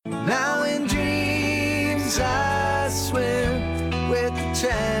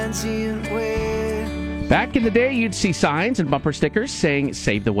Back in the day, you'd see signs and bumper stickers saying,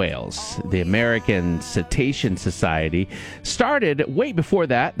 "Save the whales." The American Cetacean Society started way before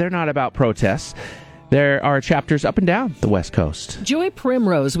that. They're not about protests. There are chapters up and down the West Coast. Joy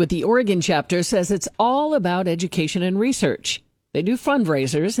Primrose with the Oregon chapter says it's all about education and research. They do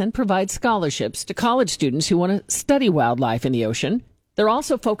fundraisers and provide scholarships to college students who want to study wildlife in the ocean. They're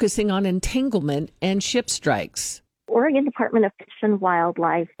also focusing on entanglement and ship strikes. Oregon Department of Fish and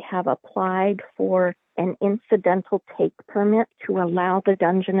Wildlife have applied for an incidental take permit to allow the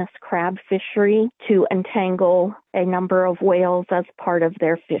Dungeness crab fishery to entangle a number of whales as part of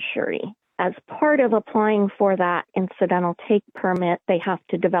their fishery. As part of applying for that incidental take permit, they have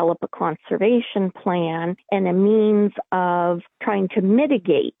to develop a conservation plan and a means of trying to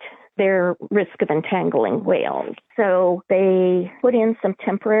mitigate their risk of entangling whales. So they put in some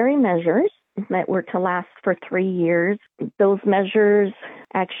temporary measures that were to last for 3 years. Those measures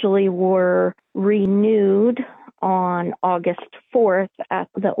actually were renewed on August 4th at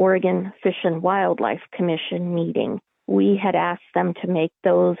the Oregon Fish and Wildlife Commission meeting. We had asked them to make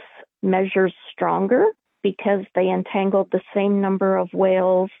those measures stronger because they entangled the same number of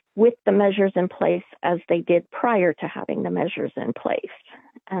whales with the measures in place as they did prior to having the measures in place.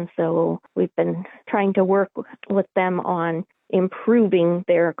 And so we've been trying to work with them on improving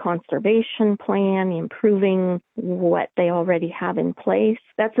their conservation plan, improving what they already have in place.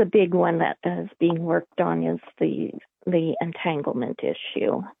 That's a big one that is being worked on, is the entanglement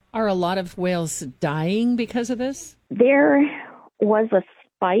issue. Are a lot of whales dying because of this? There was a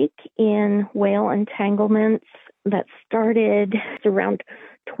spike in whale entanglements that started around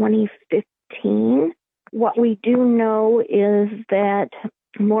 2015. What we do know is that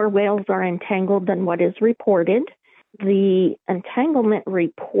more whales are entangled than what is reported. The entanglement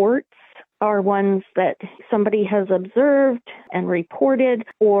reports are ones that somebody has observed and reported,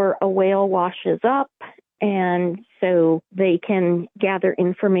 or a whale washes up, and so they can gather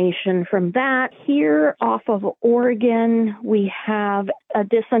information from that. Here off of Oregon, we have a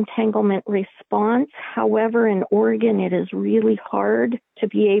disentanglement response. However, in Oregon, it is really hard to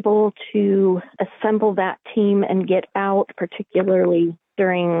be able to assemble that team and get out, particularly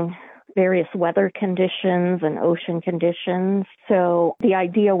during various weather conditions and ocean conditions. So the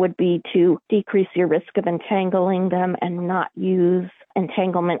idea would be to decrease your risk of entangling them and not use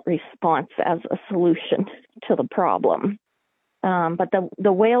entanglement response as a solution to the problem. But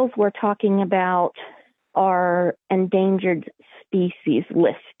the whales we're talking about are endangered species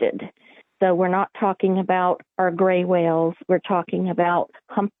listed. So we're not talking about our gray whales. We're talking about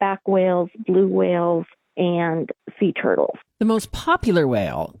humpback whales, blue whales, and sea turtles. The most popular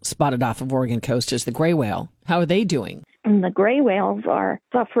whale spotted off of Oregon coast is the gray whale. How are they doing? And the gray whales are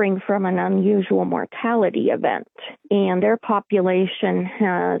suffering from an unusual mortality event, and their population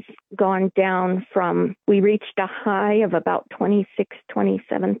has gone down from, we reached a high of about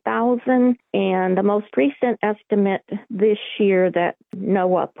 27,000, and the most recent estimate this year that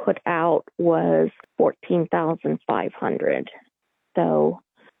NOAA put out was 14,500. So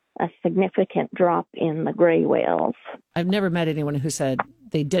a significant drop in the gray whales. I've never met anyone who said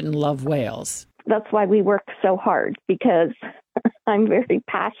they didn't love whales. That's why we work so hard, because I'm very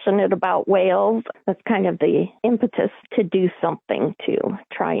passionate about whales. That's kind of the impetus to do something to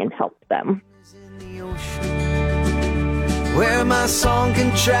try and help them. In the ocean, where my song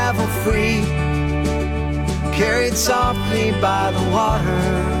can travel free, carried softly by the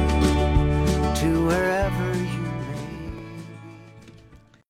water.